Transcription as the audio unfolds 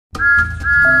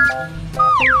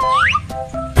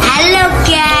Halo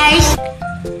guys.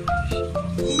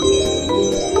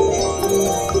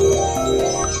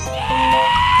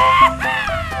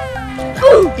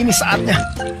 Ini saatnya.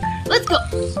 Let's go.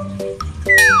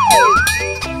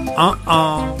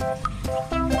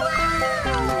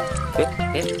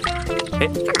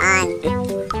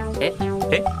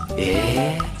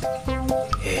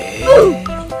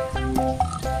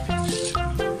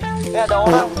 Ada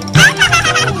orang.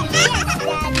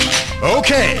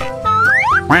 Okay.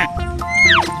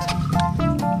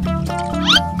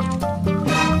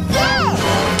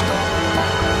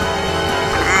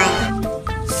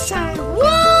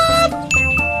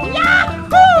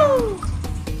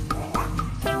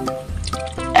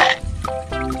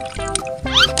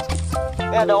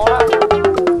 Ada orang.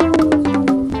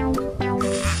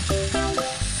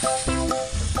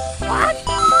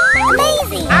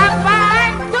 Amazing.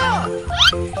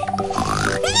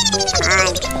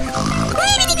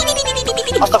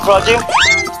 Astagfirullahaladzim.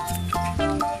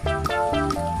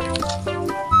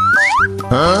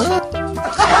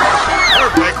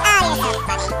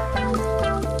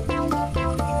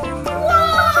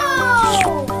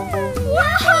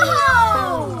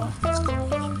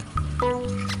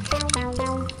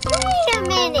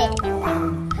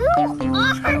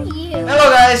 Halo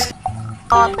guys.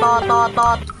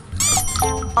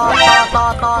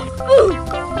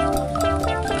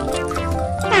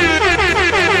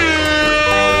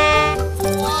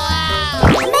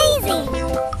 Amazing.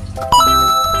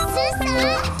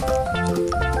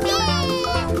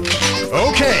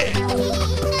 Okay.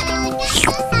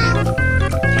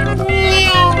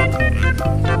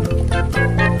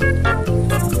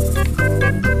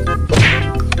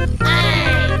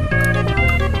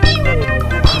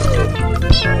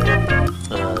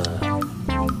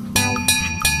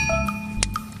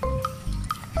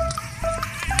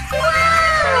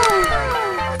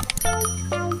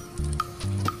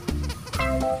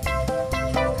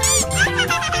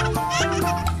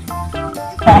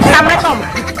 Assalamualaikum.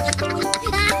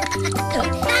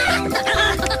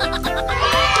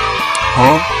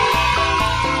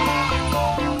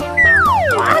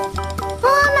 What?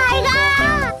 Oh my god.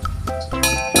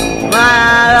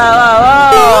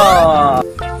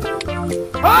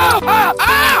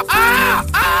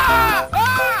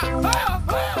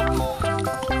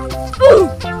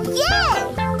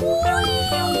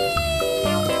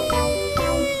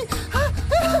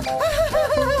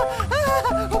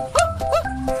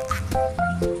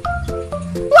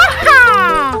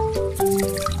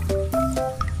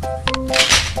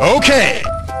 Okay.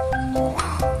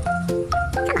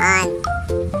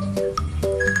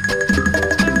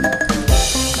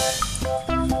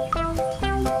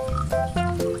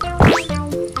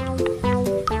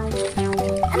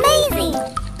 Amazing.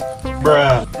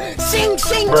 Bruh. Sing,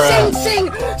 sing, Bruh. sing, sing,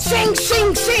 sing,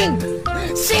 sing,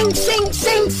 sing, sing,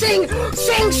 sing, sing,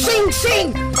 sing, sing, sing.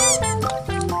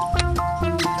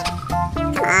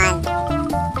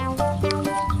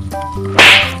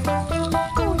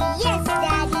 Oh yes,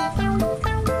 Daddy.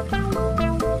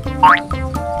 Wow.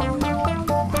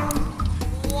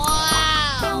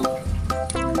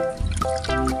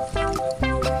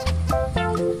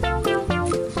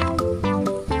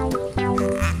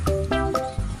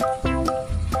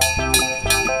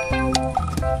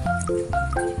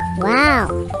 Wow.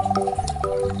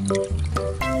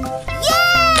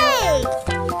 Yay!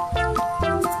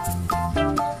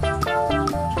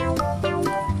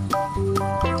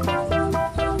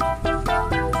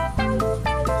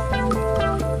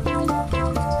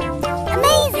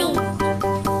 Amazing!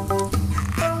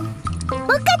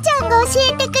 モカちゃんが教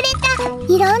えてくれた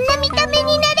いろんな見た目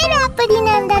になれるアプリ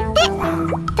なんだって。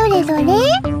どれどれ？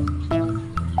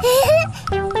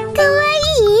かわい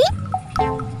い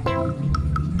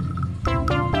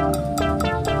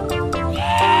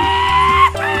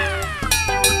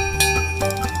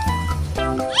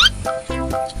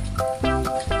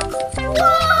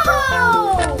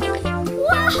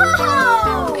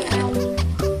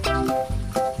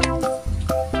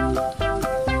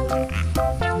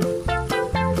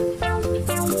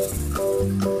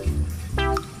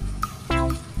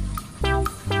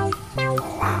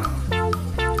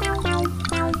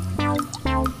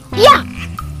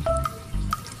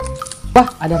？Wah,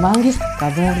 ada manggis,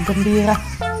 kabar gembira.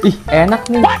 Ih,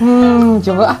 enak nih.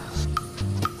 Coba ah.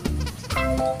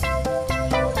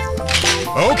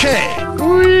 Okay.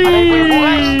 Ada ibu-ibu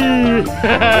guys.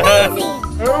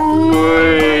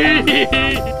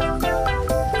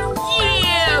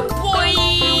 Yeah, boy.